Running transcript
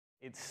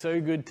It's so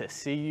good to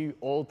see you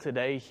all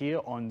today here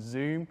on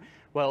Zoom.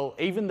 Well,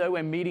 even though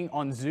we're meeting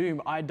on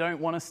Zoom, I don't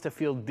want us to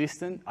feel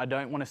distant. I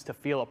don't want us to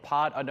feel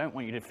apart. I don't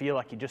want you to feel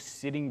like you're just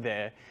sitting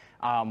there.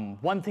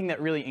 One thing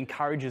that really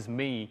encourages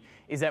me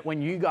is that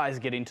when you guys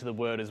get into the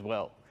Word as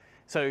well.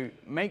 So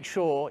make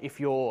sure if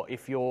something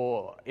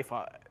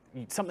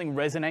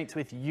resonates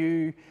with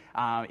you,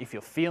 if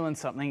you're feeling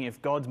something, if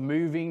God's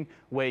moving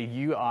where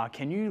you are,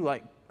 can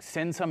you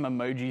send some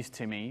emojis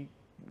to me?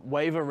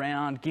 Wave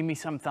around, give me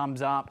some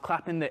thumbs up,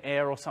 clap in the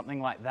air or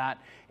something like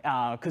that,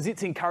 because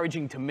it's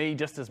encouraging to me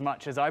just as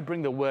much as I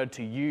bring the word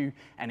to you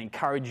and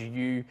encourage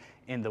you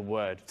in the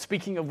word.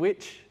 Speaking of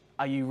which,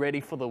 are you ready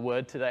for the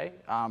word today?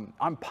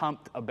 I'm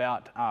pumped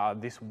about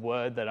this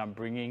word that I'm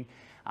bringing.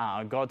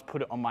 God's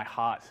put it on my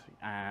heart,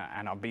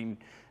 and I've been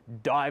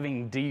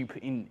diving deep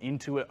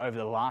into it over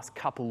the last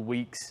couple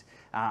weeks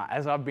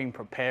as I've been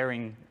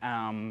preparing,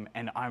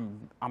 and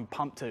I'm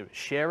pumped to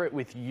share it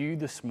with you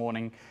this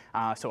morning.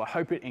 So I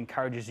hope it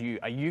encourages you.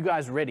 Are you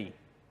guys ready?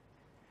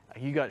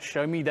 You guys,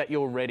 show me that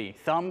you're ready.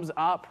 Thumbs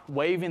up,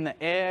 wave in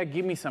the air,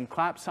 give me some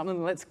claps,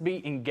 something. Let's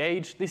be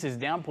engaged. This is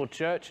Downpour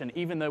Church, and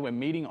even though we're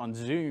meeting on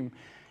Zoom,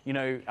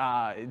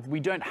 we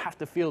don't have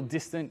to feel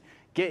distant.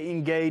 Get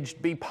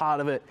engaged, be part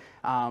of it,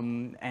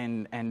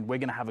 and we're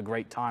going to have a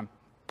great time.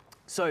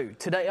 So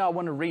today I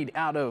want to read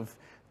out of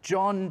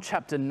John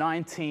chapter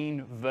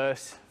 19,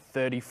 verse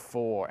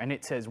 34. And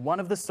it says, "One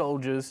of the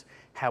soldiers,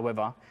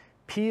 however,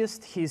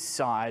 pierced his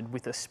side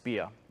with a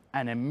spear,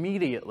 and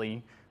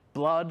immediately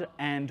blood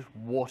and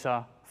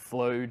water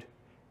flowed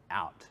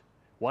out."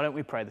 Why don't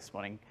we pray this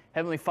morning?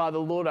 Heavenly Father,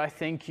 Lord, I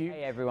thank you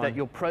that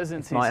your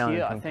presence is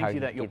here. I thank you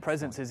that your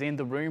presence is in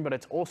the room, but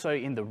it's also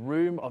in the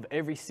room of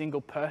every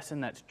single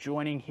person that's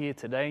joining here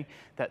today,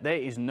 that there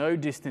is no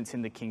distance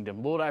in the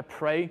kingdom. Lord, I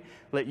pray,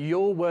 let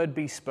your word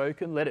be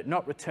spoken. Let it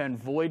not return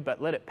void,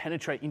 but let it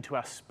penetrate into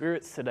our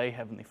spirits today,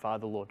 Heavenly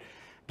Father, Lord.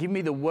 Give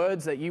me the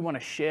words that you want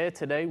to share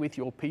today with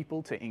your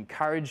people to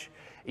encourage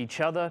each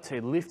other,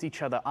 to lift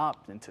each other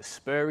up, and to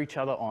spur each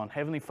other on.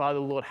 Heavenly Father,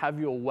 Lord, have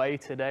your way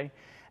today.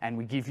 And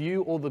we give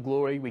you all the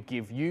glory. We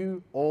give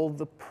you all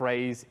the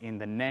praise in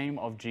the name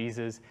of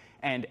Jesus.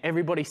 And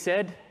everybody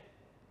said,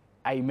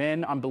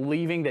 amen. I'm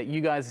believing that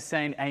you guys are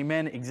saying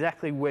amen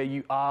exactly where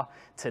you are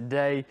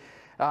today.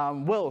 I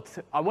want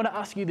to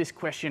ask you this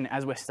question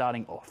as we're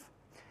starting off.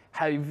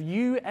 Have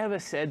you ever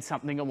said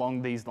something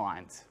along these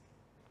lines?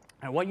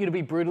 I want you to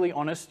be brutally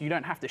honest. You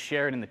don't have to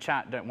share it in the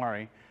chat, don't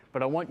worry.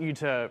 But I want you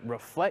to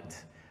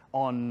reflect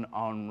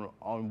on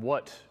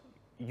what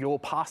your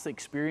past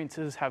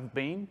experiences have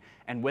been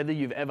and whether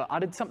you've ever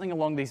uttered something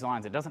along these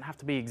lines. It doesn't have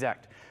to be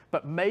exact,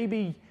 but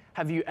maybe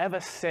have you ever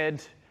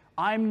said,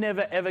 I'm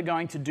never ever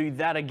going to do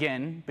that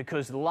again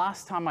because the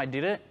last time I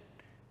did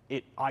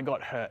it, I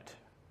got hurt.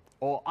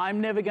 Or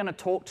I'm never going to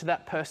talk to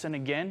that person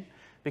again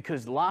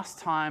because last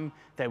time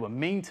they were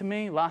mean to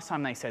me, last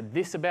time they said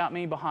this about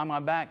me behind my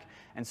back,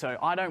 and so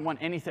I don't want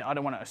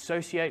to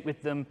associate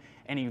with them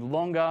any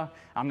longer.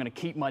 I'm going to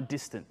keep my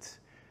distance.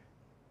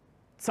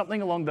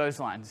 Something along those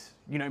lines.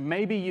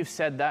 Maybe you've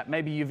said that,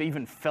 maybe you've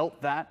even felt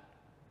that,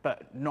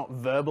 but not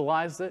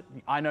verbalized it.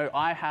 I know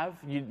I have.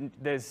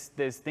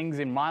 There's things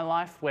in my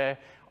life where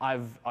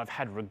I've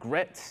had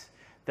regrets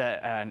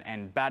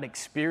and bad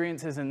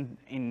experiences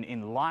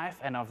in life,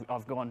 and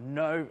I've gone,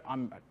 no,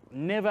 I'm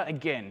never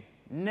again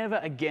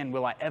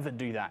will I ever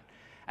do that.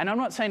 And I'm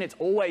not saying it's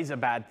always a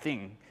bad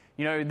thing.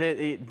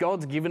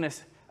 God's given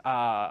us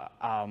a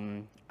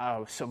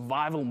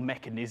survival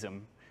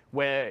mechanism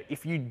where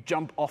if you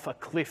jump off a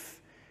cliff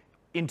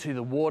into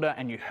the water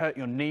and you hurt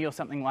your knee or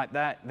something like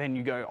that, then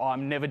you go,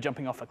 I'm never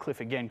jumping off a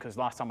cliff again because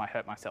last time I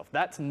hurt myself.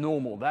 That's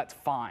normal, that's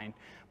fine.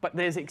 But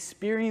there's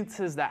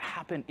experiences that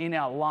happen in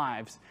our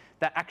lives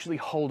that actually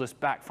hold us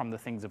back from the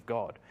things of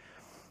God.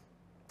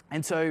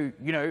 And so,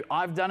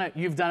 I've done it,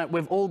 you've done it,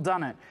 we've all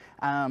done it.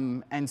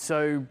 And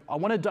so I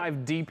want to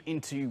dive deep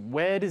into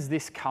where does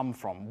this come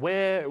from?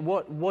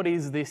 What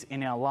is this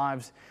in our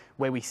lives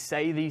where we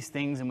say these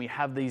things and we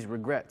have these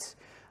regrets?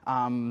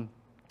 And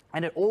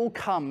it all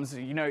comes,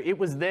 it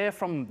was there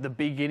from the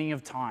beginning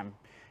of time.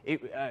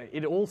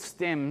 It all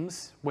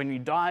stems, when we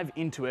dive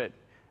into it,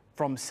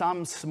 from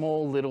some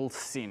small little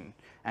sin.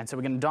 And so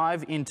we're going to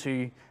dive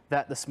into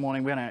that this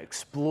morning. We're going to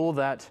explore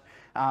that.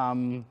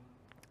 And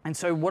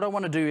so what I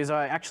want to do is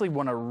I actually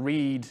want to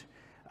read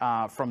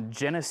from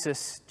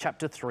Genesis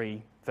chapter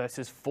 3,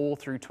 verses 4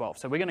 through 12.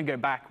 So we're going to go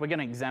back. We're going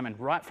to examine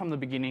right from the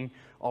beginning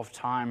of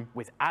time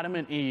with Adam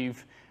and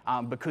Eve,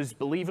 because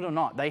believe it or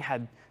not, they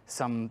had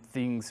some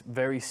things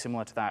very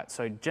similar to that.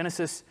 So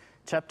Genesis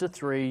chapter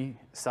 3,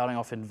 starting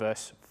off in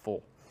verse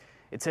 4.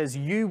 It says,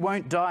 "You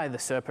won't die," the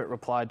serpent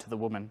replied to the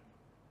woman.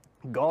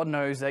 "God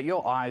knows that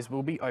your eyes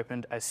will be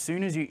opened as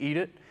soon as you eat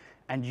it,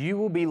 and you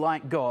will be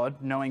like God,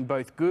 knowing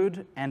both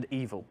good and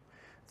evil."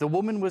 The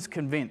woman was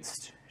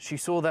convinced. She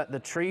saw that the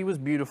tree was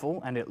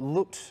beautiful and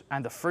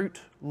the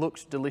fruit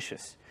looked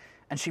delicious,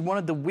 and she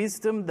wanted the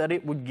wisdom that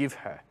it would give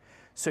her.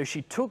 So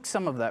she took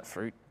some of that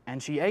fruit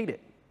and she ate it.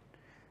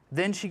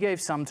 Then she gave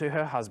some to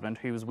her husband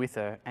who was with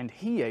her, and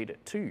he ate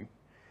it too.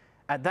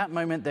 At that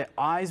moment, their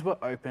eyes were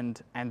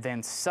opened, and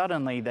then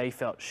suddenly they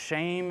felt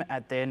shame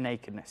at their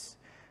nakedness.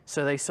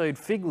 So they sewed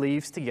fig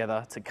leaves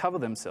together to cover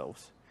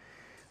themselves.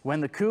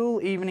 When the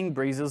cool evening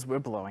breezes were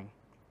blowing,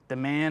 the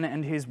man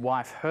and his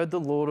wife heard the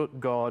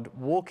Lord God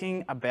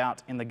walking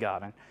about in the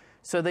garden.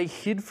 So they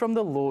hid from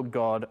the Lord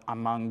God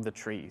among the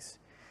trees.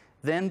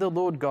 Then the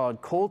Lord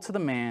God called to the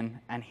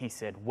man, and he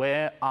said,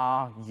 "Where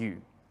are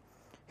you?"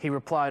 He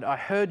replied, "I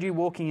heard you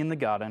walking in the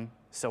garden,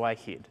 so I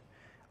hid.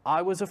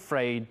 I was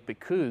afraid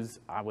because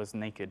I was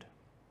naked."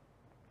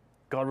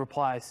 God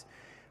replies,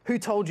 "Who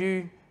told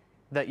you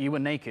that you were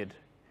naked?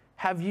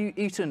 Have you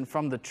eaten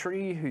from the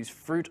tree whose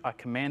fruit I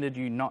commanded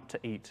you not to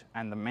eat?"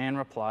 And the man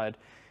replied,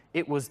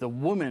 "It was the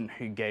woman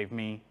who gave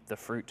me the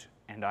fruit,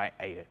 and I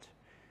ate it."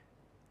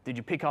 Did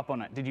you pick up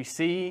on it? Did you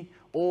see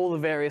all the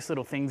various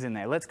little things in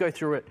there? Let's go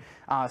through it.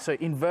 So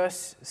in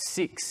verse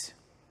 6,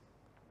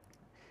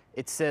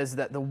 it says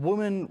that the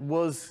woman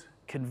was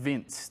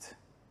convinced.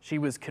 She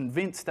was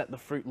convinced that the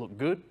fruit looked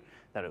good,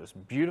 that it was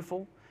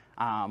beautiful,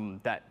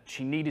 that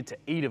she needed to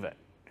eat of it.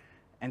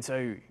 And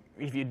so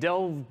if you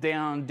delve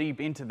down deep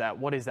into that,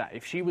 what is that?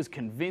 If she was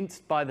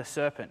convinced by the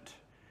serpent,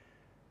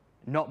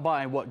 not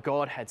by what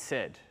God had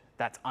said,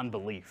 that's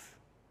unbelief.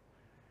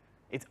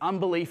 It's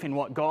unbelief in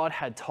what God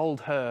had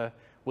told her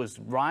was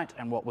right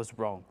and what was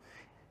wrong.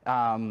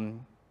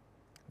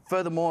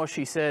 Furthermore,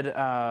 she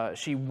said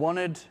she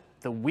wanted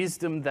the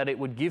wisdom that it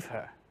would give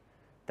her.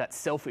 That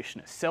selfish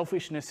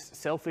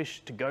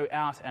to go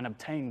out and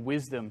obtain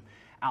wisdom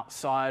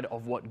outside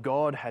of what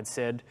God had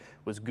said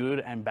was good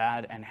and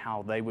bad and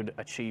how they would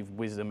achieve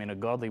wisdom in a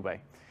godly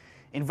way.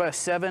 In verse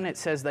 7, it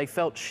says they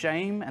felt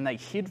shame and they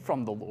hid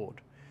from the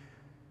Lord.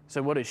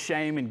 So what is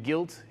shame and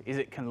guilt? Is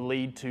it can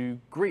lead to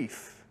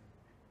grief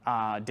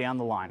down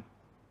the line.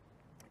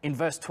 In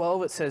verse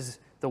 12, it says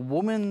the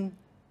woman,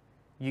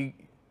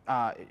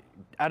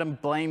 Adam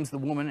blames the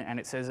woman, and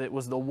it says it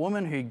was the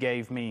woman who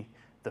gave me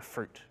the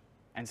fruit.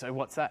 And so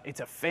what's that? It's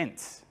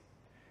offense.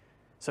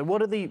 So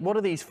what are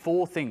these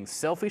four things?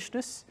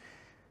 Selfishness,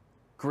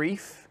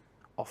 grief,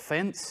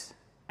 offense,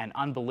 and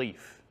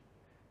unbelief.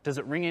 Does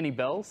it ring any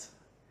bells?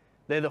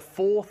 They're the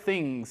four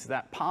things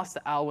that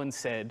Pastor Alwyn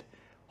said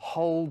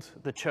hold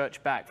the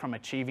church back from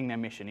achieving their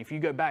mission. If you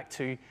go back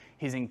to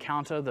his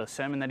encounter, the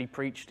sermon that he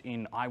preached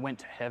in I Went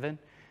to Heaven,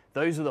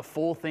 those are the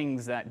four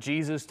things that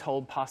Jesus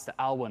told Pastor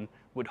Alwyn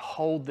would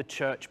hold the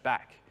church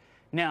back.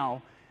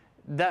 Now,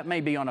 that may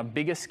be on a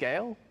bigger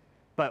scale,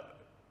 but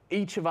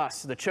each of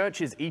us, the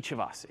church is each of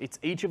us. It's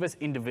each of us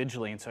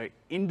individually. And so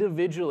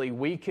individually,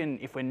 we can,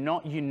 if we're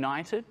not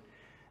united,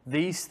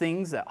 these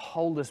things that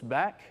hold us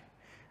back,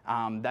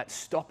 that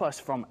stop us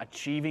from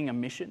achieving a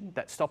mission,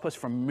 that stop us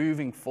from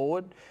moving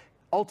forward,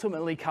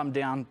 ultimately come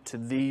down to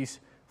these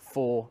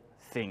four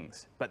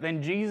things. But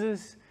then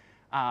Jesus,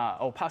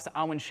 or Pastor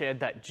Alwyn shared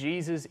that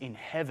Jesus in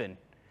heaven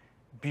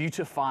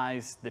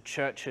beautifies the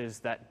churches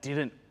that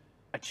didn't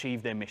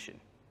achieve their mission.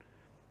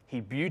 He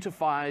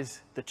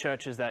beautifies the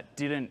churches that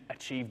didn't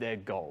achieve their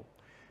goal.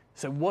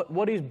 So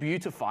what is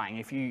beautifying?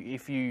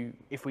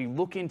 If we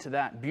look into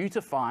that,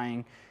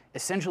 beautifying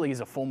essentially is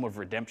a form of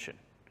redemption.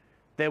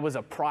 There was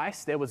a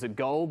price, there was a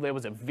goal, there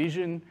was a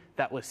vision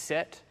that was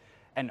set,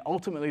 and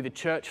ultimately the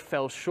church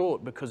fell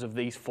short because of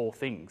these four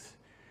things.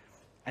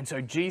 And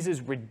so Jesus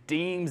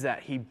redeems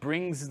that. He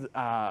brings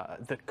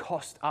the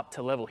cost up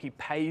to level. He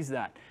pays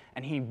that,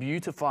 and he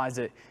beautifies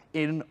it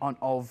in and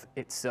of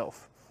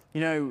itself.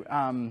 You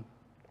know,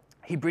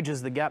 he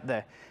bridges the gap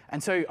there.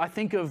 And so I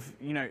think of,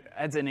 you know,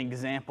 as an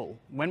example,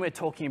 when we're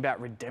talking about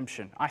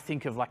redemption, I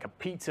think of like a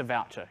pizza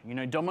voucher. You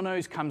know,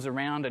 Domino's comes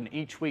around and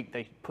each week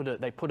they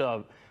put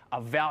a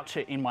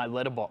voucher in my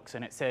letterbox,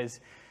 and it says,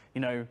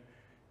 you know,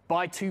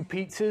 buy 2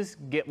 pizzas,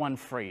 get 1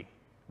 free.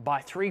 Buy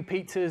 3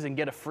 pizzas and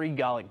get a free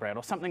garlic bread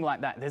or something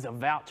like that. There's a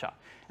voucher.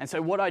 And so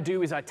what I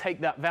do is I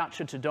take that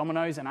voucher to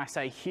Domino's and I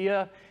say,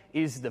 here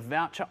is the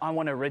voucher. I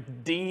want to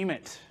redeem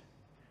it.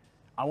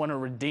 I want to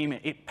redeem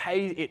it.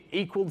 It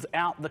equals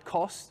out the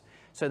cost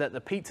so that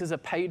the pizzas are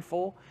paid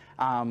for,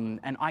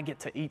 and I get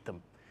to eat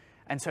them.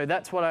 And so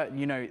that's what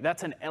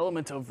that's an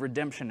element of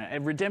redemption.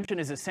 And redemption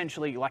is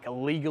essentially like a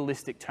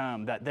legalistic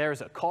term, that there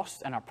is a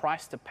cost and a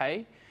price to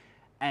pay,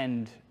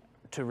 and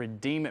to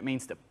redeem it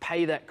means to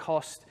pay that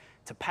cost,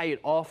 to pay it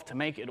off, to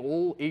make it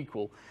all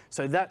equal.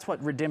 So that's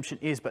what redemption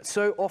is. But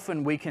so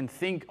often we can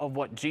think of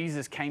what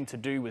Jesus came to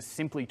do was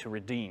simply to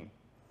redeem.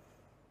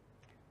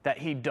 That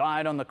he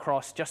died on the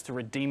cross just to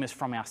redeem us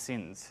from our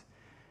sins.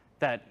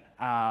 That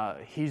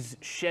his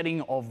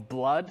shedding of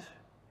blood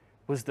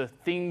was the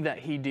thing that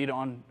he did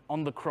on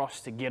the cross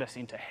to get us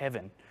into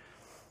heaven.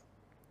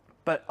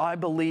 But I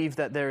believe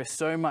that there is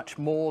so much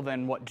more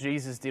than what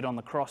Jesus did on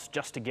the cross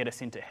just to get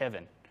us into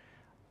heaven.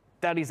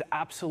 That is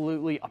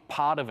absolutely a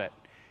part of it,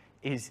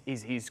 is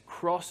his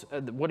cross,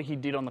 what he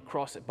did on the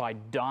cross by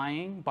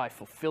dying, by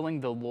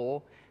fulfilling the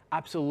law,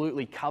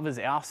 absolutely covers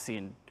our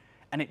sin,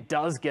 and it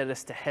does get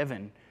us to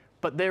heaven.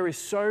 But there is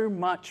so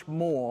much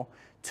more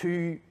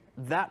to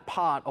that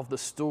part of the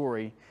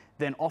story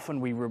than often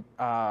we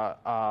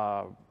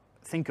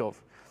think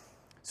of.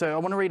 So I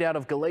want to read out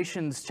of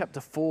Galatians chapter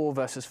 4,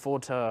 verses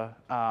 4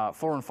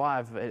 and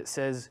 5. It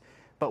says,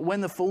 "But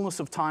when the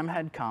fullness of time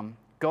had come,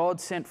 God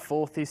sent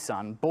forth his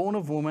Son, born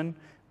of woman,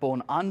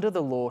 born under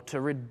the law, to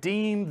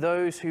redeem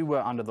those who were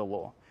under the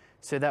law,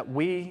 so that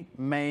we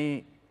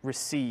may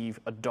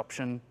receive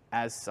adoption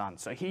as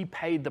sons." So he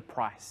paid the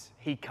price.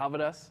 He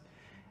covered us,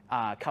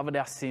 covered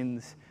our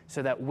sins,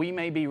 so that we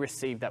may be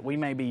received, that we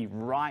may be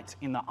right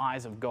in the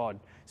eyes of God,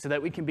 so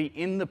that we can be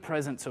in the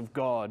presence of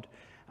God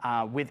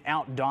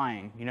without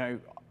dying. You know,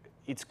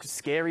 it's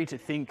scary to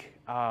think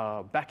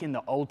back in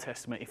the Old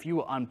Testament, if you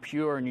were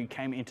impure and you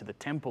came into the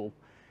temple,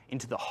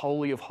 into the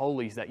Holy of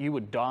Holies, that you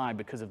would die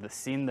because of the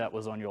sin that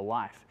was on your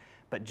life.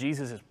 But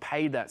Jesus has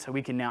paid that so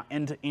we can now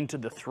enter into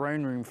the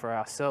throne room for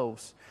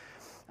ourselves.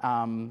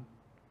 But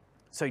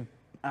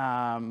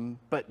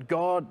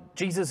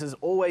Jesus has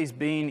always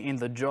been in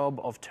the job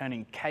of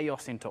turning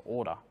chaos into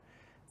order.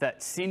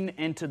 That sin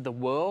entered the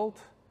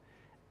world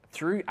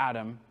through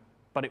Adam,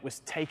 but it was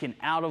taken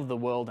out of the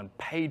world and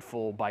paid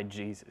for by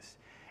Jesus.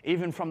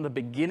 Even from the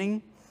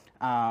beginning,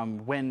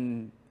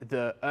 when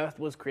the earth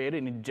was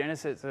created, in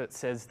Genesis it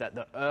says that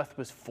the earth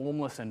was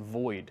formless and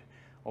void,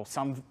 or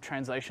some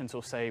translations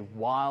will say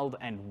wild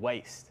and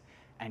waste.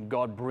 And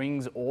God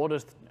brings order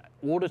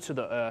to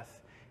the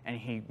earth, and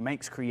he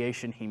makes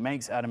creation. He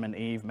makes Adam and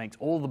Eve, makes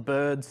all the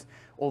birds,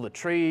 all the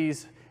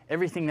trees,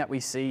 everything that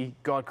we see,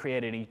 God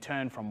created. He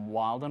turned from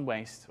wild and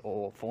waste,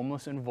 or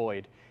formless and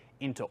void,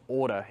 into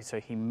order. So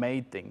he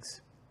made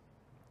things.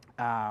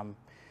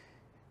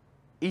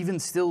 Even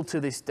still to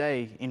this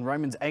day, in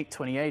Romans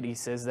 8:28, he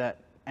says that,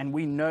 "And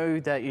we know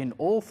that in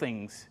all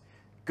things,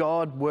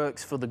 God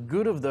works for the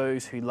good of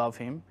those who love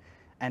him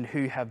and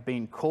who have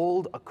been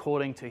called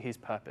according to his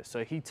purpose."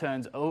 So he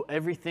turns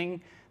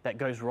everything that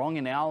goes wrong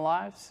in our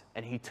lives,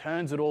 and he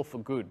turns it all for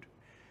good.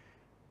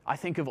 I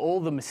think of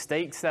all the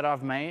mistakes that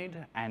I've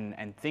made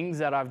and things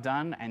that I've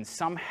done, and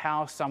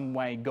somehow, some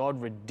way,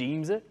 God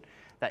redeems it,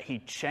 that he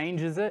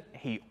changes it,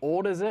 he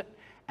orders it,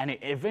 and it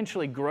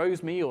eventually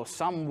grows me, or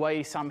some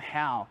way,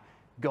 somehow,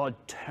 God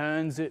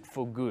turns it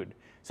for good.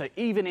 So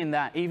even in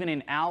that, even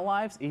in our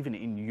lives, even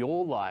in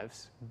your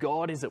lives,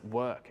 God is at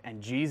work,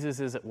 and Jesus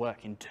is at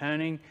work in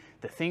turning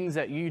the things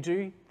that you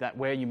do, that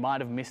where you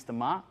might have missed the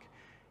mark,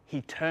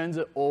 he turns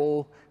it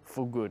all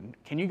for good.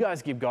 Can you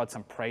guys give God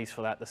some praise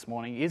for that this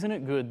morning? Isn't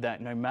it good that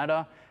no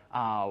matter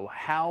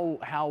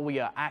how we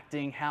are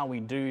acting, how we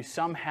do,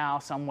 somehow,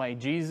 some way,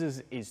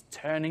 Jesus is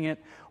turning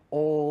it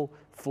all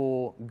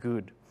for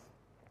good.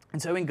 And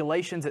so in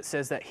Galatians, it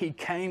says that he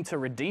came to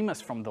redeem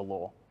us from the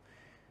law.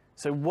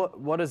 So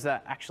what does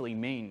that actually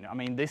mean? I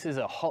mean, this is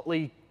a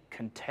hotly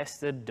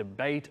contested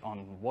debate on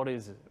what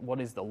is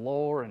the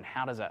law and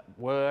how does that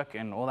work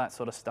and all that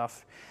sort of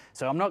stuff.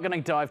 So I'm not going to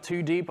dive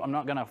too deep. I'm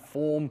not going to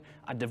form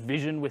a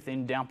division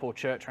within Downpour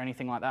Church or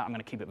anything like that. I'm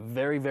going to keep it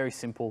very, very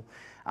simple.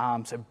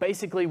 So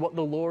basically what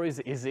the law is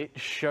it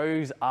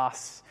shows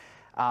us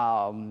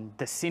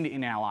the sin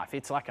in our life.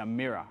 It's like a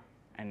mirror.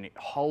 And it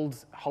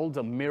holds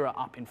a mirror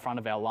up in front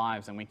of our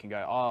lives, and we can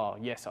go, oh,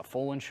 yes, I've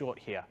fallen short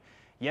here.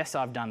 Yes,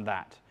 I've done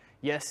that.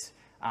 Yes,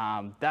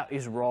 that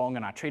is wrong,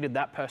 and I treated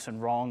that person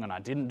wrong, and I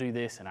didn't do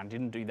this, and I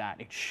didn't do that.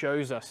 It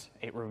shows us,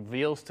 it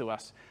reveals to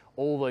us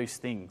all those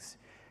things.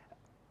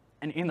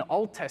 And in the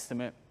Old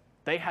Testament,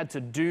 they had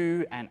to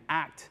do and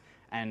act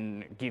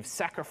and give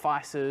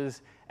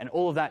sacrifices and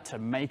all of that to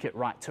make it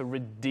right, to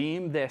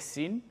redeem their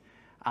sin.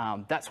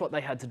 That's what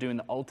they had to do in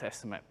the Old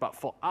Testament. But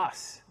for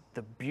us,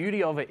 the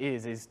beauty of it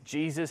is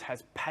Jesus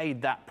has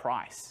paid that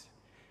price.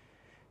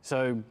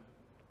 So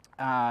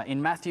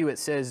in Matthew it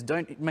says,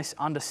 "Don't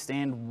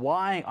misunderstand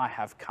why I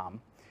have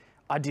come.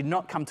 I did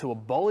not come to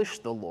abolish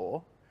the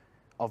law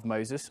of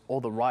Moses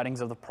or the writings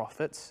of the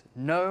prophets.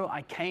 No,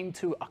 I came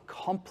to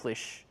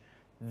accomplish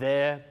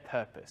their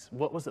purpose."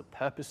 What was the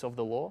purpose of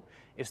the law?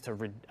 Is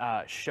to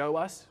show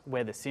us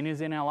where the sin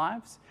is in our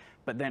lives,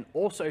 but then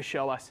also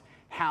show us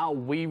how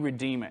we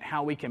redeem it,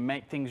 how we can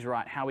make things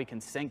right, how we can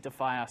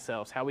sanctify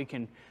ourselves, how we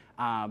can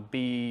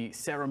be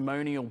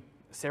ceremonially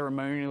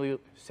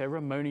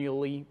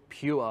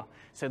pure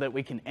so that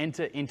we can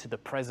enter into the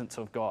presence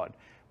of God.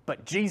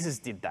 But Jesus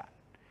did that.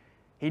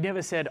 He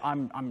never said,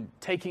 I'm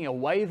taking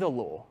away the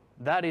law.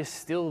 That is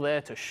still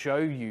there to show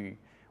you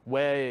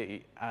where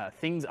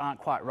things aren't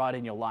quite right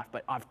in your life,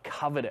 but I've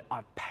covered it.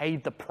 I've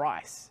paid the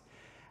price.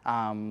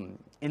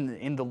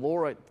 In the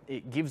law,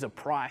 it gives a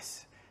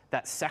price,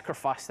 that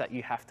sacrifice that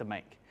you have to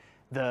make,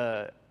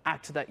 the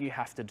act that you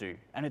have to do.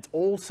 And it's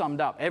all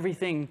summed up,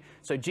 everything.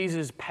 So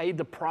Jesus paid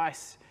the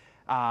price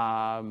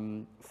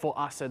for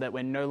us so that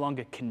we're no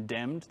longer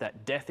condemned,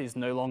 that death is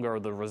no longer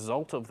the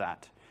result of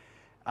that.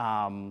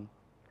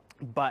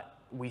 But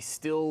we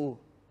still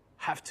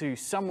have to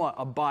somewhat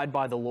abide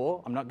by the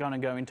law. I'm not going to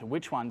go into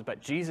which ones,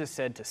 but Jesus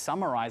said, to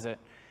summarize it,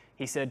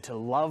 he said to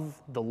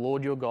love the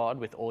Lord your God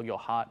with all your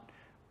heart,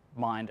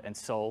 mind, and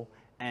soul,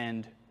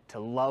 and to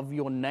love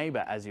your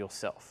neighbor as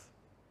yourself.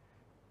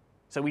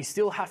 So we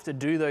still have to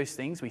do those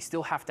things. We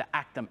still have to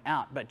act them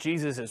out, but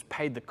Jesus has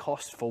paid the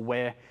cost for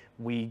where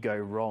we go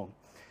wrong.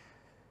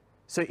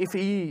 So if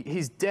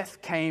his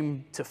death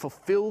came to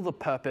fulfill the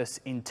purpose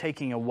in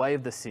taking away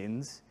the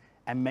sins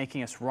and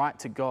making us right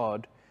to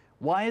God,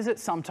 why is it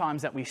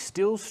sometimes that we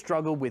still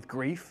struggle with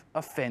grief,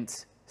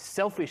 offense,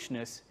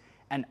 selfishness,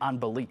 and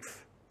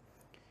unbelief?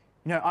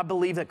 I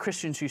believe that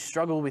Christians who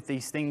struggle with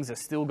these things are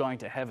still going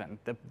to heaven.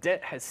 The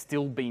debt has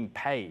still been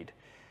paid.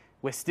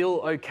 We're still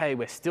okay.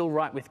 We're still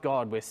right with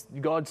God.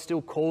 God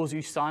still calls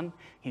you son.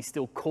 He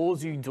still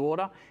calls you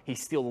daughter. He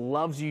still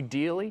loves you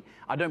dearly.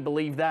 I don't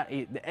believe that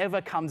it ever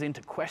comes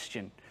into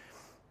question.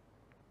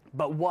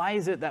 But why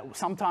is it that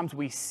sometimes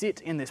we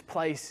sit in this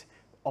place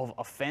of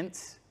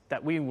offense,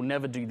 that we will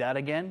never do that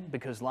again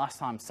because last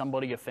time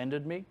somebody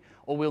offended me,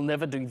 or we'll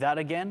never do that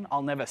again,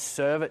 I'll never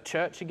serve at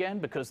church again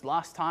because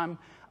last time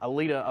a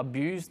leader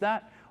abused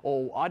that,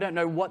 or I don't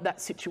know what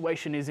that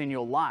situation is in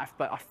your life,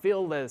 but I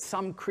feel there's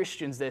some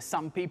Christians, there's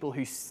some people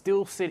who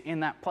still sit in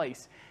that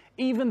place,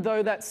 even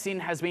though that sin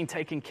has been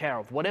taken care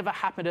of. Whatever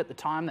happened at the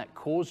time that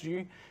caused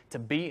you to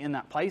be in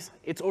that place,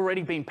 it's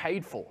already been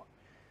paid for.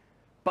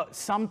 But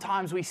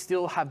sometimes we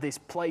still have this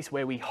place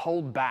where we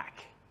hold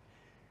back,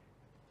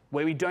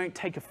 where we don't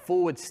take a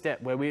forward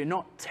step, where we're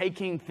not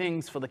taking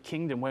things for the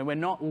kingdom, where we're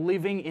not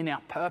living in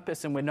our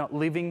purpose and we're not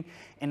living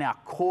in our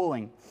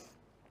calling.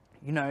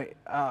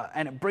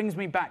 And it brings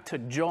me back to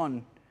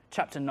John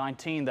chapter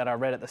 19 that I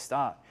read at the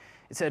start.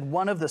 It said,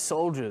 one of the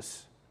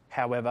soldiers,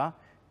 however,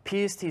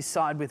 pierced his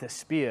side with a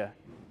spear,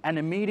 and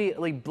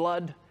immediately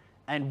blood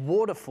and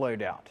water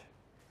flowed out.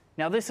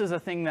 Now, this is a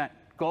thing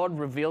that God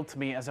revealed to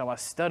me as I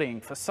was studying.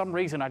 For some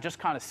reason, I just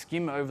kind of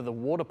skim over the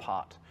water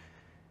part.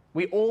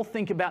 We all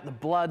think about the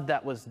blood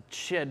that was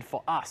shed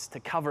for us to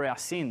cover our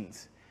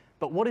sins.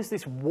 But what is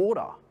this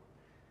water?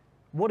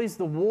 What is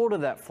the water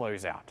that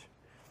flows out?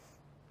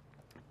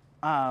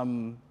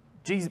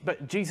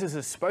 But Jesus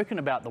has spoken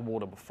about the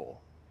water before.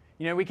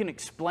 We can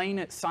explain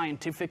it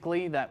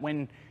scientifically that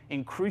when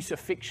in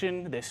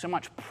crucifixion, there's so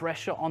much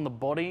pressure on the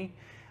body,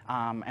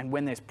 and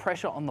when there's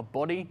pressure on the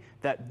body,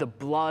 that the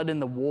blood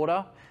and the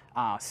water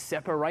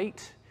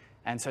separate.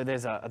 And so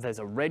there's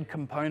a red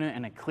component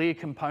and a clear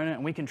component,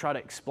 and we can try to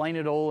explain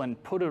it all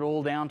and put it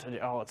all down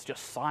to, it's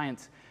just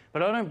science.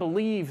 But I don't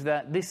believe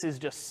that this is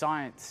just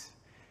science,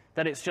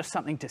 that it's just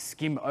something to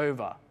skim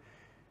over.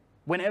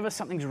 Whenever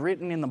something's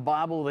written in the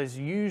Bible, there's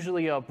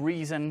usually a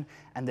reason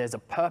and there's a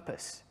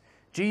purpose.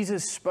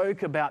 Jesus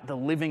spoke about the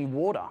living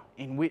water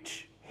in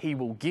which he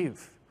will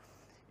give.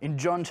 In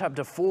John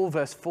chapter 4,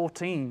 verse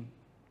 14,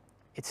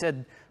 it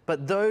said,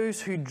 But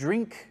those who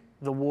drink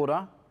the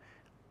water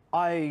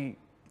I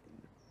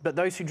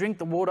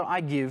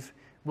give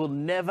will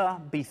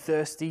never be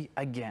thirsty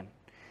again.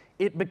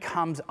 It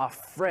becomes a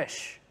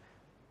fresh,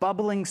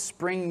 bubbling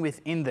spring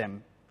within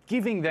them,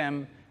 giving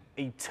them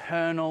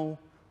eternal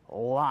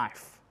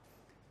life.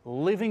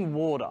 Living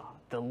water,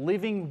 the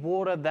living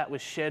water that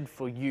was shed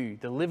for you,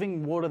 the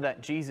living water that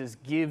Jesus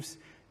gives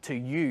to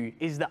you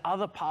is the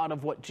other part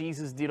of what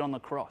Jesus did on the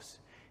cross.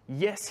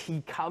 Yes,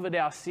 he covered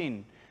our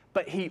sin,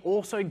 but he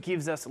also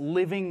gives us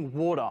living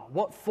water.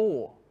 What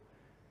for?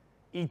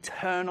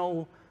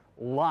 Eternal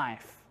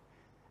life.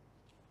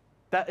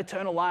 That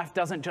eternal life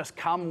doesn't just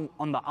come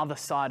on the other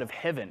side of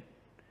heaven.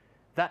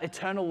 That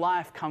eternal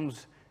life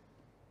comes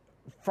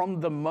from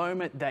the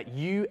moment that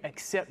you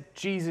accept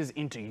Jesus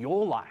into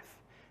your life.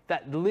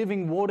 That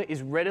living water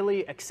is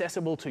readily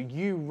accessible to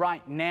you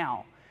right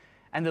now.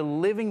 And the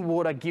living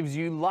water gives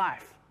you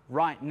life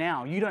right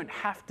now. You don't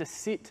have to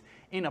sit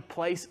in a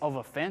place of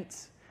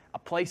offense, a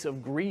place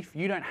of grief.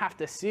 You don't have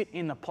to sit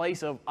in the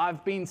place of,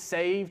 I've been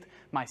saved,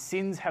 my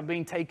sins have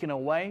been taken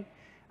away,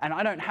 and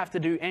I don't have to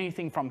do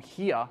anything from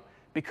here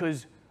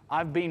because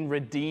I've been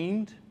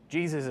redeemed.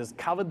 Jesus has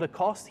covered the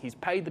cost. He's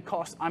paid the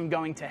cost. I'm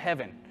going to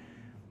heaven.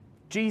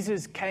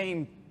 Jesus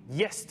came,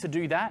 yes, to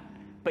do that,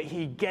 but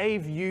he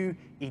gave you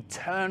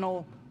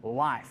eternal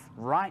life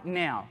right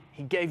now.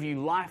 He gave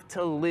you life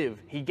to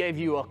live. He gave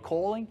you a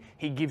calling.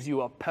 He gives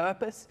you a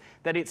purpose,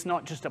 that it's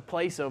not just a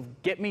place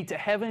of get me to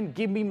heaven,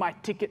 give me my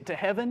ticket to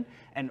heaven,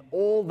 and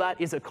all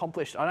that is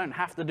accomplished. I don't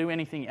have to do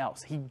anything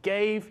else. He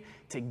gave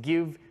to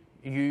give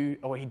you,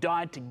 or he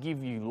died to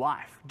give you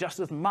life, just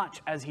as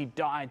much as he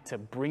died to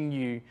bring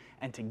you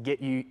and to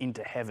get you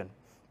into heaven.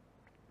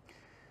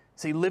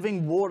 See,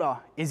 living water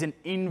is an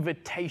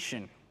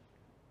invitation.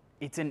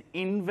 It's an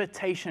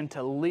invitation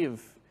to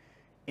live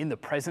in the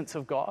presence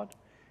of God,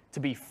 to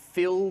be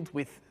filled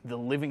with the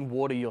living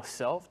water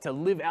yourself, to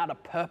live out a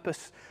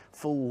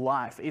purposeful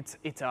life.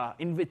 It's an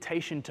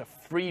invitation to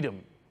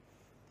freedom.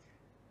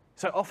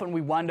 So often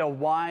we wonder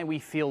why we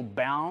feel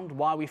bound,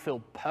 why we feel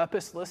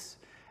purposeless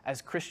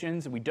as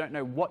Christians. We don't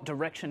know what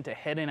direction to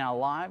head in our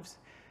lives.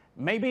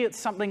 Maybe it's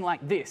something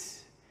like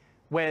this,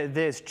 where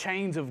there's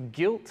chains of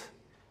guilt,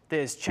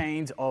 there's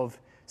chains of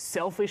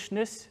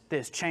selfishness,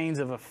 there's chains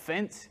of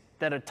offense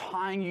that are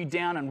tying you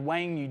down and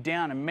weighing you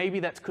down. And maybe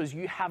that's because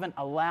you haven't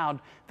allowed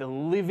the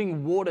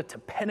living water to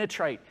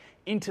penetrate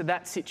into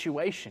that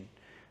situation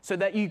so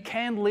that you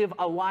can live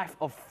a life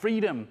of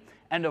freedom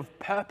and of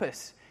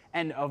purpose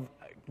and of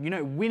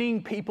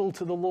winning people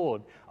to the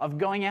Lord, of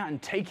going out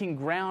and taking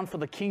ground for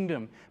the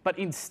kingdom. But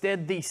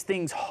instead, these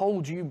things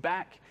hold you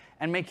back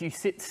and make you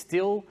sit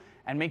still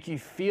and make you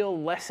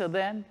feel lesser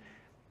than,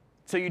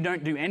 so you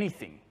don't do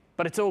anything.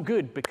 But it's all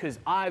good because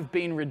I've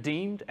been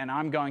redeemed and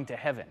I'm going to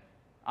heaven.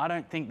 I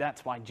don't think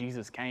that's why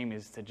Jesus came,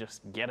 is to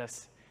just get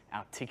us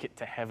our ticket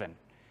to heaven.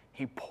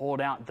 He poured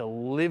out the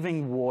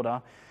living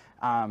water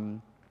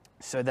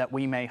so that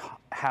we may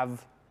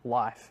have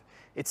life.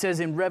 It says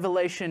in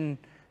Revelation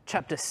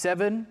chapter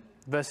 7,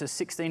 verses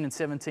 16 and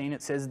 17,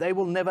 it says, they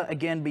will never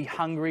again be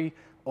hungry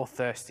or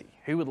thirsty.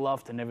 Who would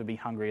love to never be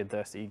hungry and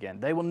thirsty again?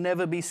 They will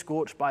never be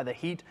scorched by the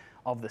heat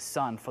of the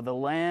sun, for the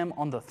Lamb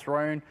on the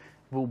throne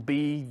will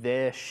be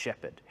their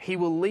shepherd. He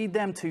will lead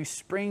them to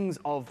springs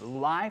of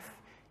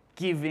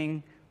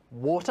life-giving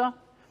water,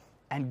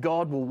 and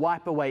God will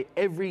wipe away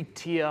every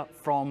tear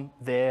from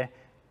their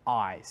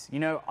eyes.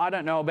 I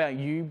don't know about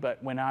you,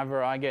 but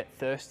whenever I get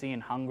thirsty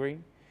and hungry,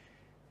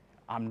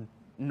 I'm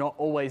not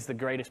always the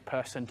greatest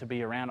person to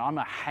be around. I'm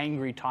a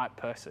hangry type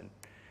person,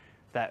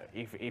 that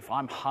if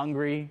I'm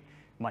hungry,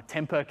 my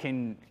temper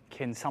can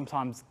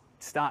sometimes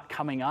start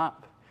coming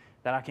up,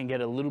 that I can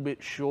get a little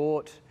bit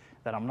short,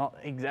 that I'm not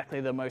exactly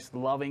the most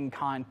loving,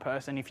 kind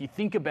person. If you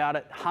think about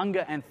it,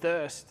 hunger and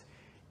thirst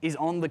is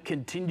on the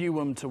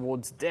continuum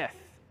towards death.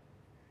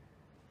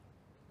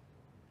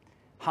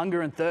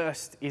 Hunger and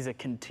thirst is a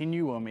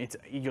continuum.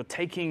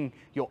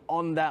 You're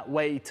on that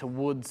way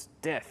towards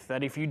death,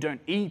 that if you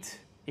don't eat,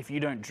 if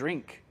you don't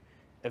drink,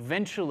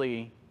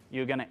 eventually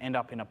you're going to end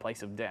up in a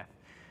place of death.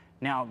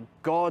 Now,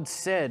 God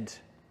said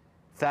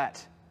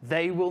that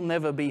they will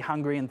never be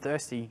hungry and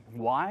thirsty.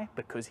 Why?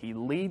 Because he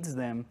leads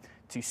them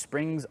to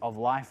springs of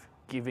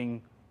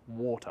life-giving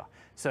water.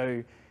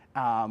 So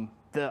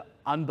the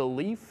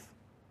unbelief,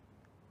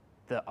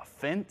 the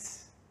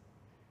offense,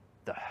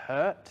 the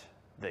hurt,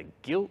 the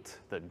guilt,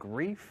 the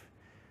grief,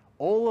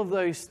 all of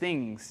those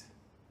things,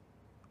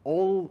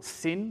 all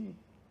sin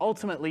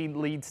ultimately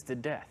leads to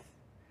death.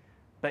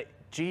 But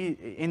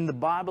in the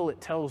Bible,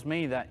 it tells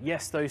me that,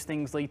 yes, those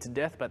things lead to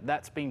death, but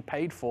that's been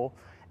paid for.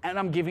 And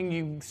I'm giving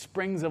you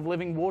springs of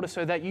living water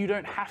so that you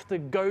don't have to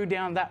go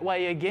down that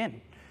way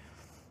again.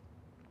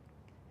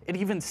 It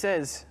even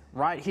says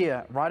right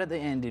here, right at the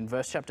end in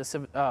verse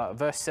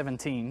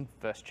 17,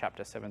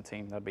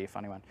 that'd be a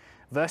funny one.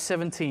 Verse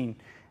 17,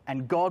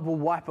 and God will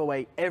wipe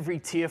away every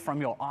tear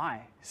from your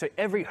eye. So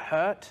every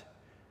hurt,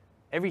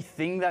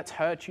 everything that's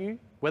hurt you,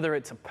 whether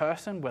it's a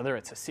person, whether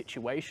it's a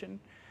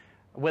situation,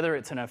 whether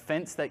it's an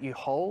offense that you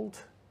hold,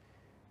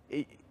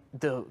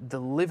 the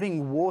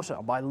living water,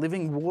 by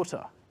living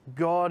water,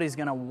 God is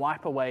going to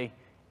wipe away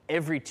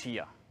every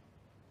tear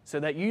so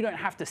that you don't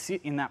have to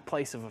sit in that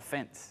place of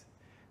offense.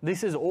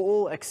 This is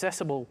all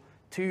accessible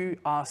to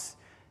us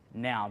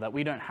now, that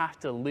we don't have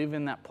to live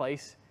in that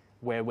place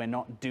where we're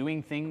not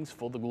doing things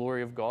for the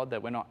glory of God,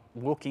 that we're not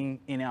walking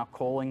in our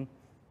calling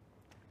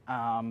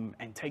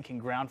and taking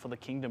ground for the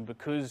kingdom,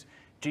 because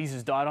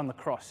Jesus died on the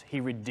cross.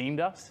 He redeemed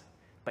us,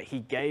 but he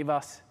gave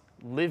us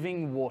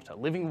living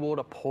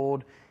water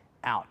poured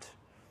out.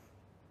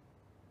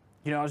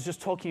 I was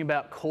just talking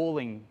about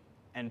calling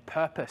and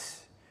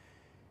purpose,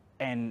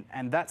 and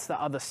that's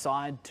the other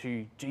side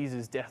to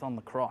Jesus' death on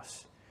the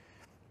cross.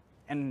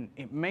 And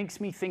it makes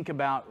me think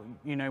about,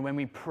 when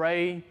we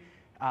pray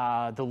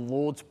the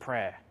Lord's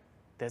Prayer,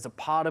 there's a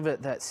part of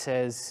it that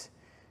says,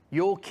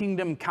 your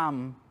kingdom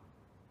come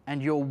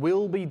and your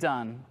will be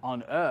done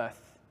on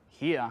earth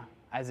here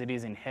as it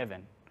is in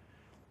heaven.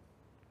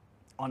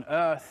 On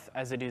earth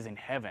as it is in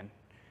heaven.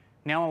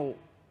 Now,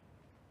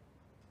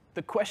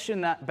 the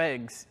question that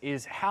begs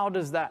is, how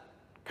does that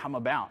come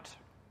about?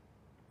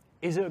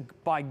 Is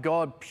it by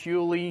God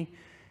purely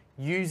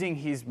using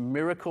his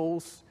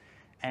miracles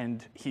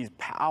and his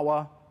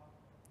power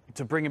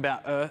to bring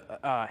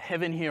about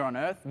heaven here on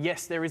earth?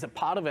 Yes, there is a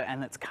part of it,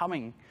 and it's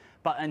coming.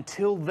 But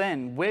until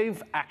then,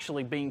 we've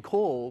actually been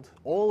called,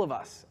 all of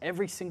us,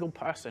 every single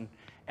person,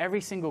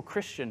 every single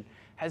Christian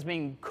has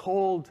been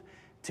called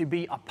to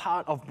be a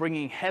part of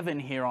bringing heaven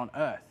here on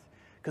earth.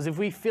 Because if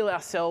we fill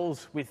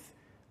ourselves with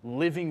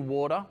living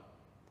water,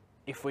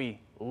 if we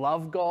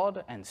love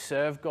God and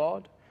serve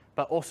God,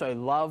 but also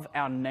love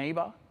our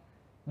neighbor,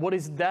 what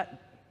is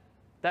that?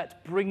 That's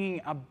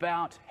bringing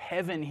about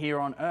heaven here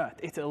on earth.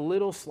 It's a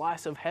little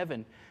slice of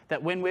heaven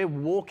that when we're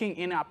walking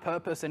in our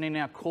purpose and in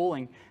our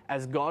calling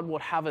as God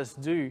would have us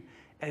do,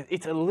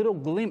 it's a little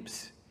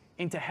glimpse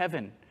into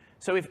heaven.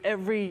 So if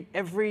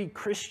every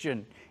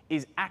Christian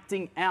is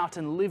acting out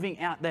and living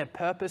out their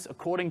purpose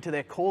according to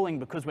their calling,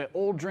 because we're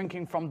all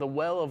drinking from the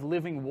well of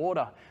living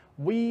water,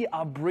 we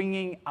are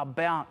bringing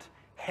about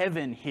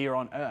heaven here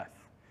on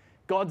earth.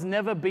 God's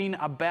never been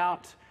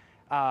about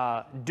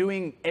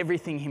doing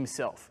everything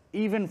himself.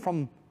 Even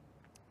from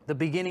the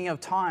beginning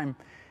of time,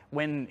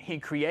 when he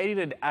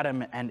created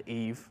Adam and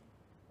Eve,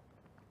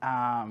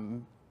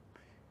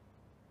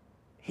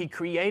 he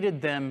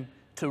created them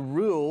to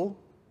rule.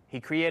 He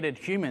created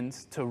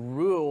humans to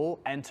rule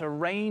and to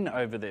reign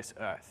over this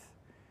earth.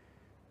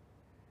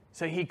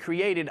 So he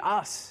created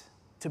us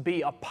to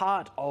be a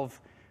part of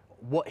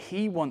what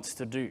he wants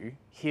to do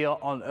here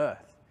on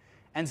earth.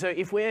 And so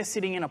if we're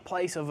sitting in a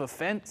place of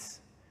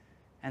offense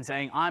and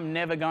saying, I'm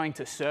never going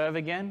to serve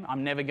again,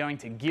 I'm never going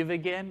to give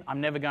again,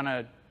 I'm never going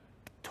to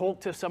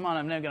talk to someone,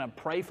 I'm never going to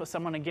pray for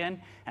someone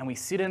again, and we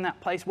sit in that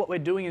place, what we're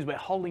doing is we're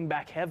holding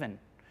back heaven.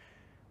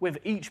 We've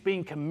each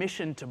been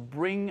commissioned to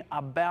bring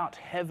about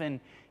heaven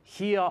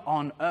here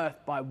on earth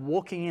by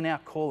walking in our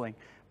calling,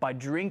 by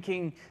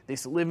drinking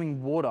this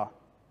living water.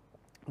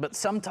 But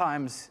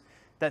sometimes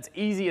that's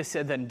easier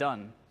said than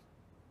done.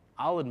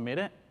 I'll admit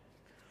it.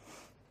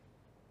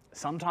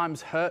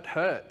 Sometimes hurt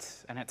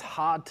hurts, and it's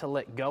hard to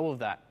let go of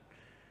that.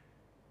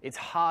 It's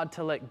hard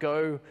to let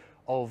go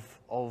of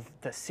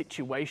the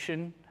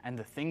situation and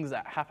the things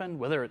that happen,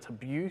 whether it's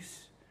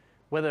abuse,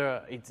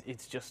 whether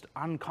it's just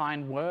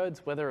unkind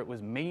words, whether it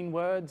was mean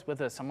words,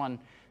 whether someone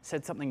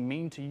said something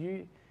mean to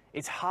you.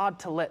 It's hard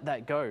to let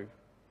that go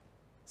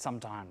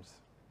sometimes.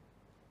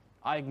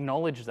 I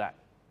acknowledge that.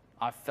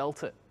 I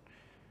felt it.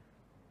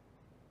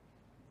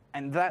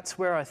 And that's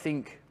where I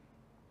think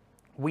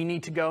we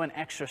need to go an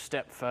extra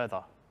step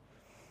further.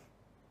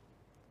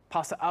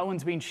 Pastor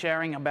Owen's been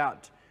sharing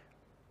about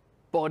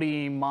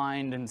body,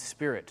 mind, and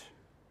spirit,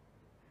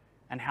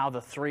 and how the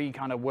three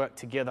kind of work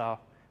together.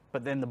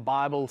 But then the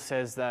Bible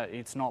says that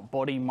it's not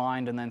body,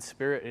 mind, and then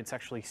spirit. It's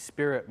actually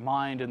spirit,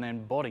 mind, and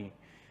then body.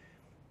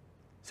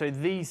 So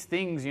these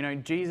things,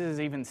 Jesus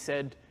even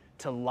said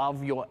to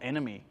love your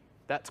enemy.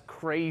 That's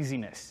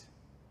craziness.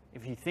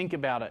 If you think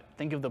about it,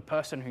 think of the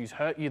person who's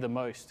hurt you the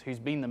most, who's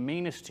been the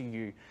meanest to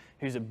you,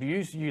 who's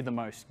abused you the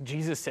most.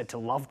 Jesus said to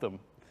love them.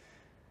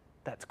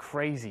 That's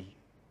crazy,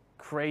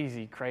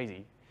 crazy,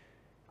 crazy.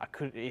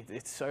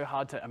 It's so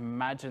hard to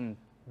imagine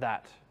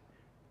that.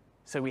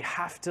 So we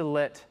have to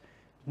let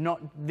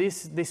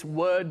this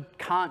word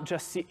can't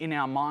just sit in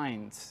our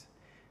minds,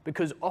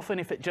 because often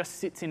if it just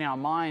sits in our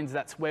minds,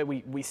 that's where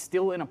we're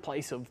still in a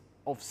place of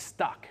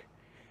stuck.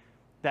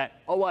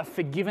 That, I've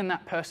forgiven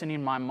that person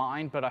in my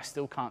mind, but I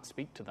still can't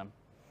speak to them.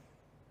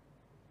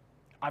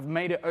 I've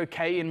made it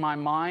okay in my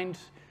mind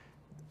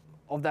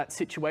of that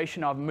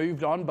situation. I've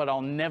moved on, but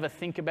I'll never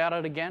think about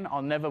it again.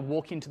 I'll never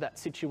walk into that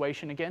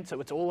situation again, so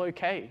it's all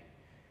okay.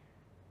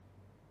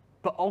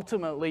 But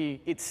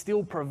ultimately, it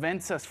still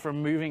prevents us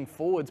from moving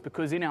forwards,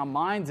 because in our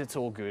minds, it's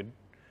all good.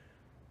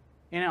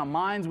 In our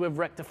minds, we've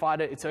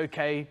rectified it, it's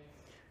okay.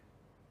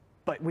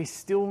 But we're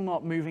still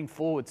not moving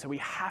forward. So we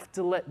have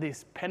to let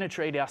this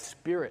penetrate our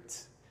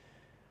spirits.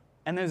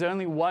 And there's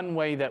only one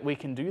way that we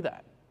can do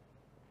that.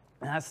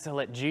 And that's to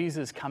let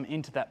Jesus come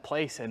into that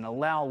place and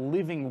allow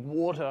living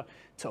water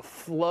to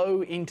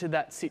flow into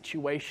that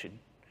situation.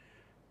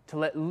 To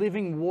let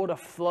living water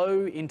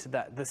flow into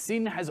that. The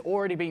sin has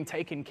already been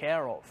taken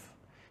care of.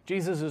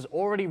 Jesus has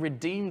already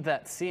redeemed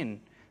that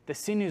sin. The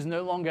sin is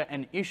no longer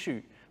an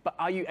issue. But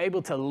are you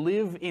able to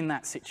live in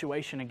that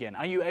situation again?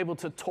 Are you able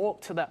to talk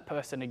to that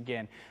person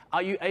again?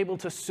 Are you able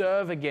to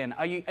serve again?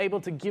 Are you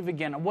able to give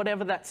again?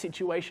 Whatever that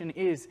situation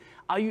is,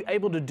 are you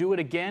able to do it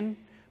again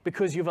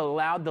because you've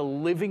allowed the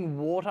living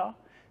water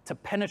to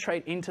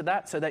penetrate into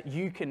that so that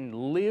you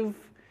can live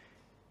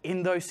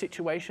in those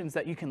situations,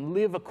 that you can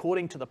live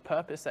according to the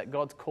purpose that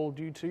God's called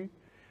you to?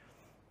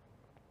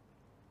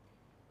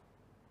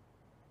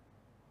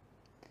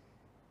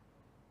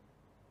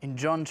 In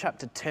John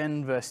chapter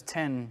 10, verse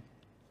 10,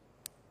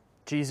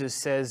 Jesus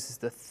says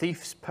the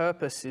thief's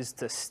purpose is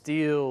to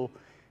steal,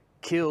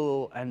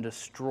 kill, and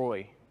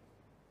destroy.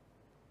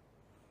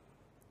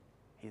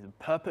 His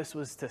purpose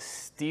was to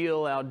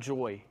steal our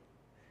joy,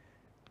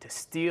 to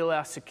steal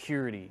our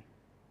security,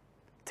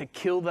 to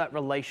kill that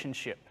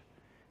relationship,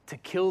 to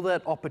kill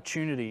that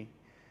opportunity,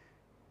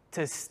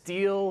 to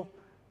steal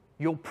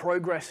your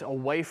progress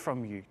away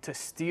from you, to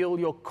steal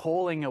your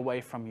calling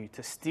away from you,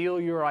 to steal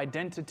your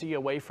identity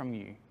away from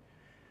you.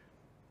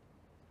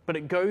 But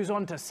it goes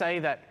on to say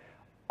that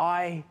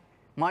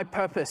my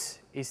purpose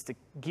is to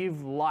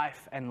give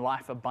life and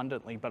life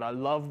abundantly. But I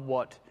love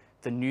what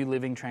the New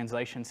Living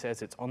Translation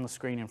says. It's on the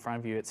screen in front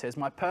of you. It says,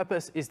 my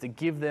purpose is to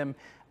give them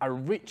a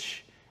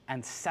rich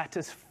and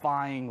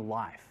satisfying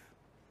life.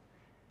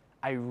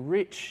 A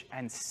rich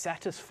and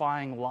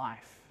satisfying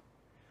life.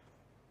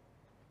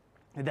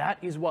 That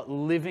is what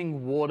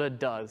living water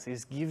does,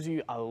 is gives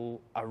you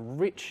a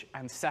rich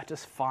and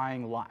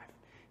satisfying life.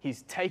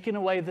 He's taken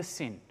away the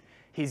sin.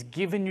 He's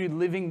given you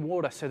living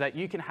water so that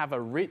you can have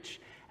a rich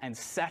and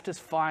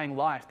satisfying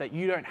life, that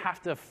you don't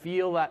have to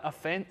feel that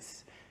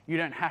offense. You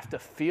don't have to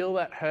feel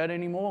that hurt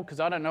anymore, because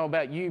I don't know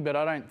about you, but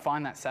I don't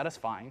find that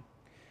satisfying.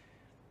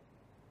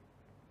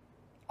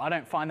 I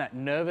don't find that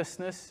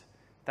nervousness,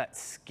 that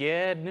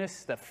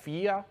scaredness, that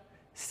fear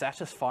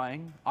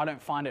satisfying. I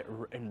don't find it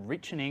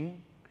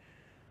enriching.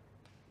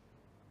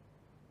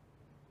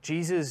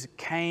 Jesus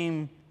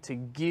came to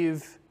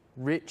give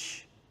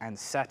rich and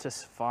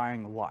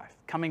satisfying life.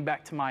 Coming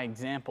back to my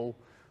example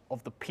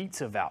of the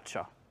pizza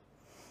voucher.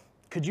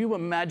 Could you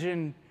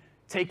imagine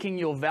taking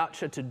your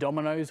voucher to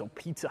Domino's or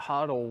Pizza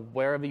Hut or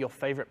wherever your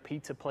favorite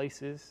pizza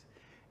place is?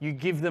 You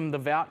give them the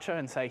voucher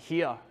and say,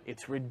 here,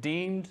 it's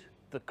redeemed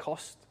the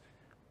cost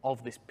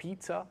of this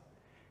pizza.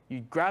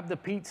 You grab the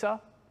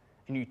pizza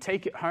and you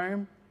take it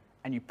home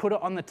and you put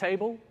it on the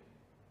table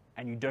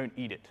and you don't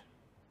eat it.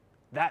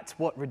 That's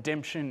what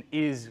redemption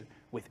is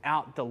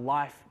without the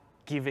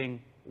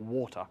life-giving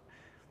water.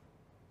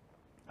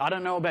 I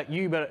don't know about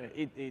you, but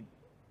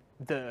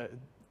the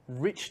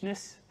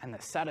richness and the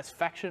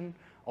satisfaction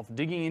of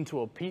digging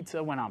into a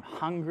pizza when I'm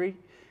hungry,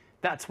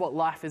 that's what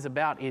life is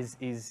about,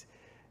 and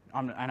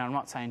I'm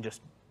not saying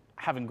just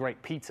having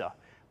great pizza,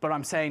 but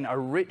I'm saying a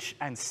rich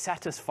and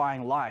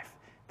satisfying life,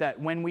 that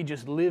when we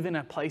just live in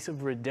a place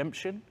of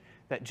redemption,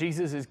 that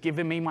Jesus has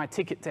given me my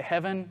ticket to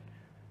heaven.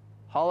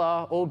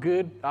 Holla, all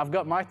good. I've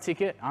got my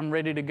ticket. I'm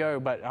ready to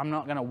go, but I'm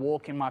not going to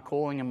walk in my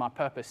calling and my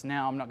purpose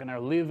now. I'm not going to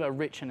live a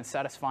rich and a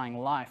satisfying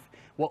life.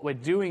 What we're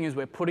doing is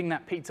we're putting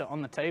that pizza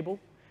on the table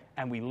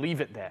and we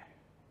leave it there.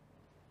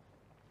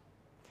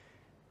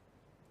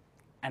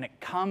 And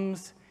it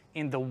comes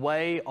in the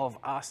way of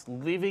us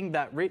living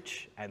that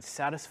rich and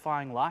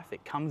satisfying life.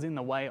 It comes in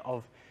the way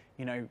of,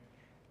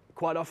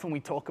 quite often we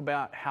talk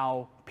about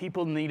how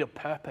people need a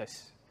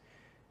purpose.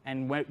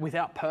 And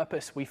without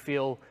purpose, we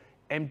feel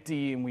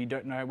empty and we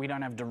don't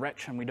have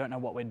direction, we don't know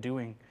what we're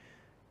doing.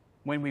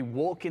 When we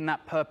walk in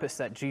that purpose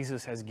that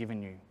Jesus has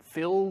given you,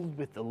 filled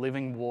with the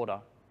living water,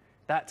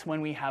 that's when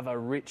we have a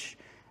rich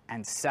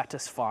and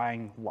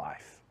satisfying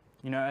life.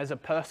 As a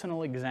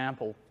personal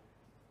example,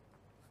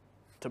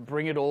 to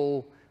bring it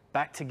all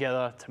back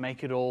together, to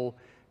make it all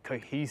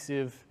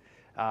cohesive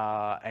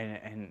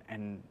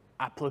and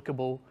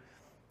applicable.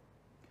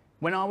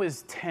 When I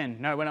was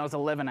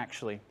 11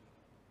 actually,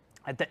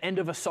 at the end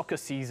of a soccer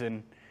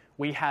season,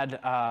 we had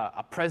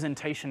a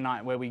presentation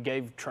night where we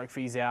gave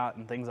trophies out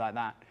and things like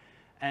that.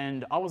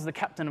 And I was the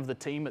captain of the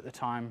team at the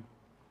time.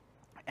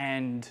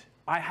 And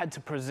I had to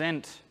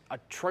present a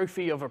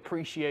trophy of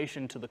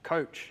appreciation to the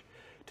coach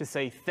to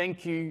say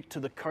thank you to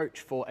the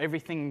coach for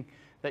everything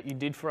that you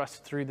did for us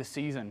through the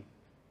season.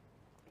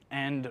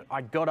 And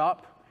I got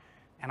up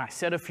and I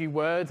said a few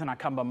words and I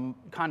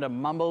kind of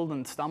mumbled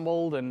and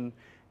stumbled and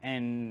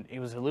it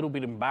was a little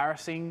bit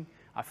embarrassing.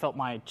 I felt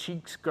my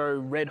cheeks go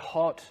red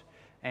hot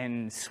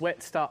and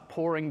sweat start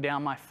pouring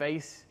down my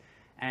face,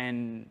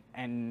 and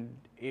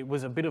it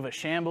was a bit of a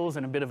shambles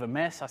and a bit of a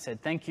mess. I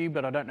said thank you,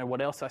 but I don't know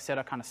what else I said.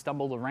 I kind of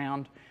stumbled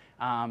around,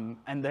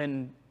 and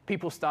then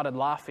people started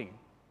laughing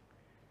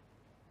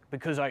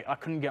because I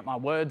couldn't get my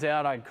words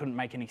out. I couldn't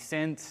make any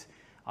sense,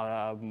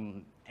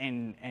 and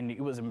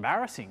it was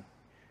embarrassing.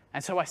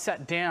 And so I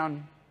sat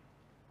down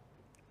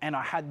and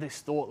I had this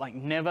thought, like,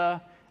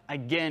 never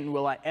again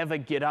will I ever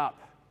get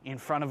up in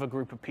front of a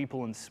group of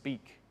people and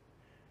speak.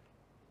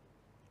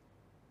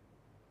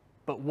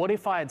 But what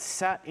if I had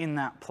sat in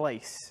that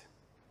place?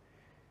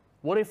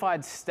 What if I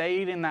had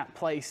stayed in that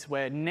place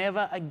where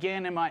never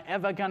again am I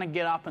ever going to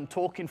get up and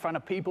talk in front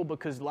of people,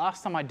 because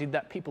last time I did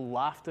that, people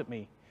laughed at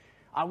me.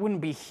 I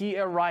wouldn't be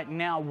here right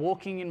now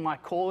walking in my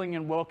calling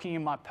and walking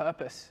in my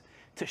purpose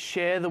to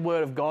share the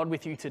word of God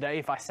with you today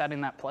if I sat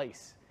in that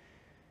place.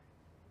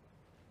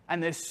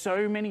 And there's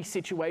so many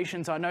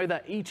situations. I know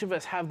that each of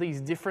us have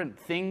these different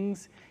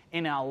things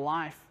in our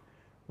life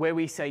where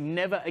we say,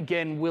 never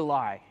again will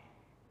I.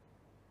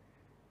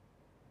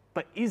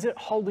 But is it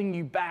holding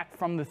you back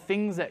from the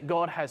things that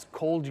God has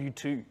called you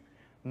to?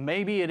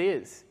 Maybe it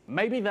is.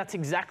 Maybe that's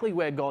exactly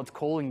where God's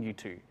calling you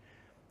to.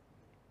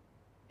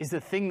 Is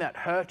the thing that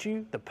hurt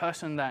you, the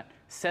person that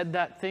said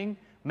that thing?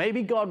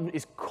 Maybe God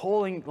is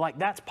calling, like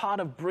that's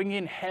part of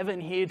bringing heaven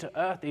here to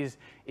earth, is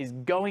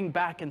going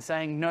back and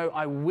saying, no,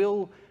 I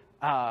will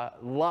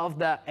love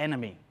that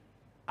enemy.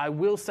 I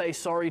will say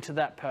sorry to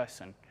that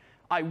person.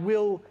 I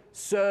will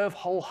serve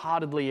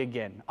wholeheartedly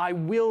again. I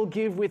will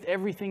give with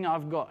everything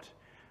I've got.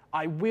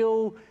 I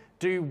will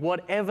do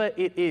whatever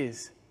it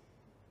is,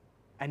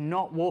 and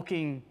not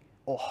walking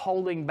or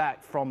holding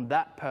back from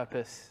that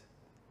purpose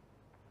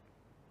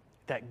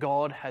that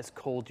God has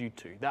called you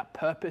to. That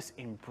purpose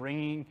in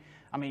bringing,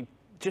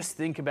 just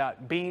think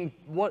about being,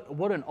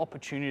 what an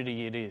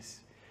opportunity it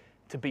is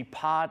to be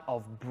part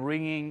of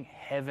bringing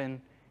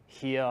heaven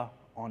here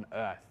on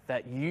earth.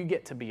 That you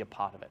get to be a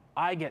part of it.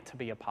 I get to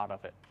be a part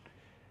of it.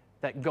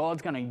 That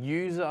God's going to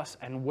use us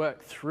and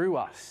work through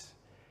us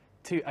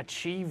to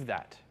achieve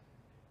that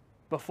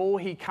before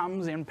he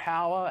comes in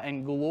power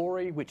and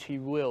glory, which he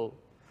will.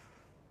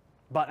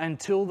 But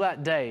until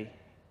that day,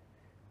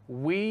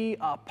 we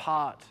are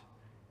part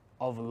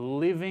of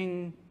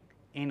living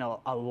in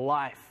a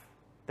life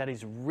that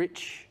is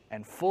rich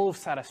and full of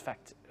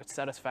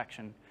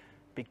satisfaction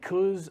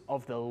because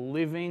of the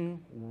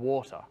living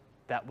water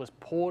that was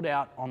poured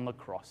out on the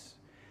cross.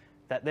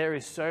 That there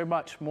is so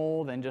much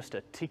more than just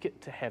a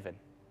ticket to heaven.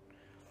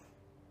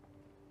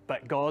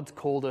 But God's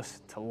called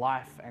us to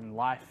life, and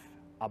life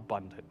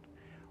abundant.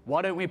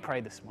 Why don't we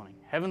pray this morning?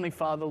 Heavenly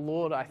Father,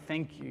 Lord, I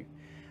thank you.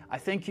 I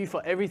thank you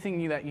for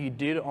everything that you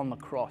did on the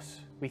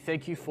cross. We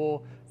thank you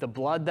for the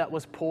blood that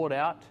was poured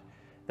out,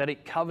 that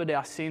it covered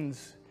our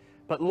sins.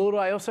 But Lord,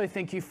 I also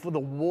thank you for the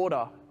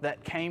water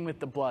that came with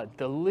the blood,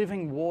 the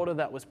living water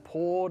that was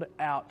poured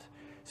out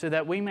so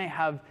that we may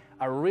have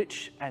a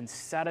rich and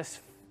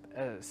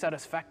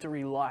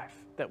satisfactory life,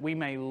 that we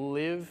may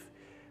live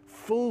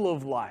full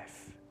of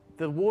life,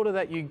 the water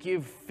that you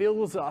give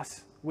fills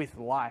us with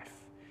life.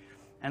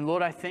 And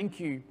Lord, I thank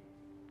you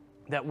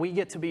that we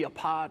get to be a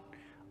part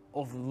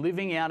of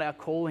living out our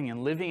calling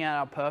and living out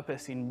our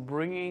purpose in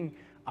bringing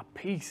a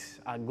peace,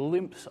 a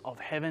glimpse of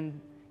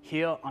heaven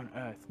here on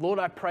earth. Lord,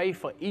 I pray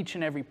for each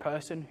and every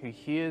person who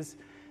hears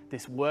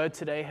this word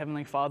today,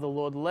 Heavenly Father.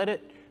 Lord, let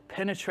it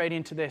penetrate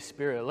into their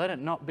spirit. Let it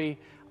not be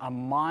a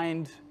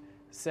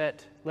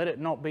mindset. Let it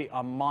not be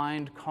a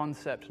mind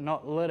concept.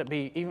 Not let it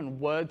be even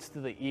words to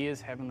the ears,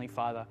 Heavenly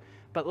Father.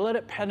 But let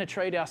it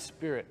penetrate our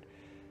spirit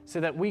so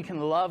that we can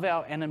love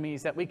our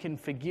enemies, that we can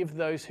forgive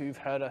those who've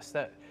hurt us,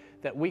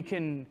 that we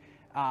can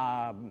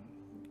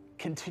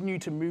continue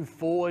to move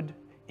forward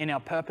in our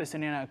purpose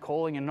and in our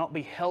calling and not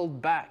be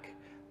held back.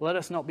 Let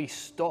us not be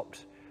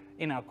stopped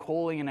in our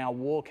calling and our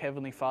walk,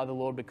 Heavenly Father,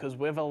 Lord, because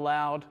we've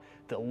allowed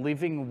the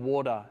living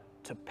water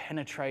to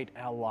penetrate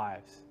our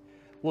lives.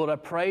 Lord, I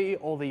pray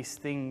all these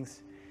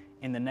things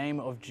in the name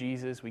of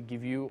Jesus. We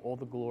give you all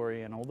the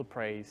glory and all the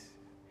praise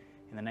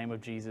in the name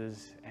of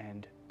Jesus.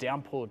 And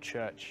Downpour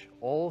Church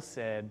all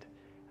said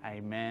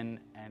amen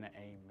and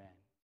amen.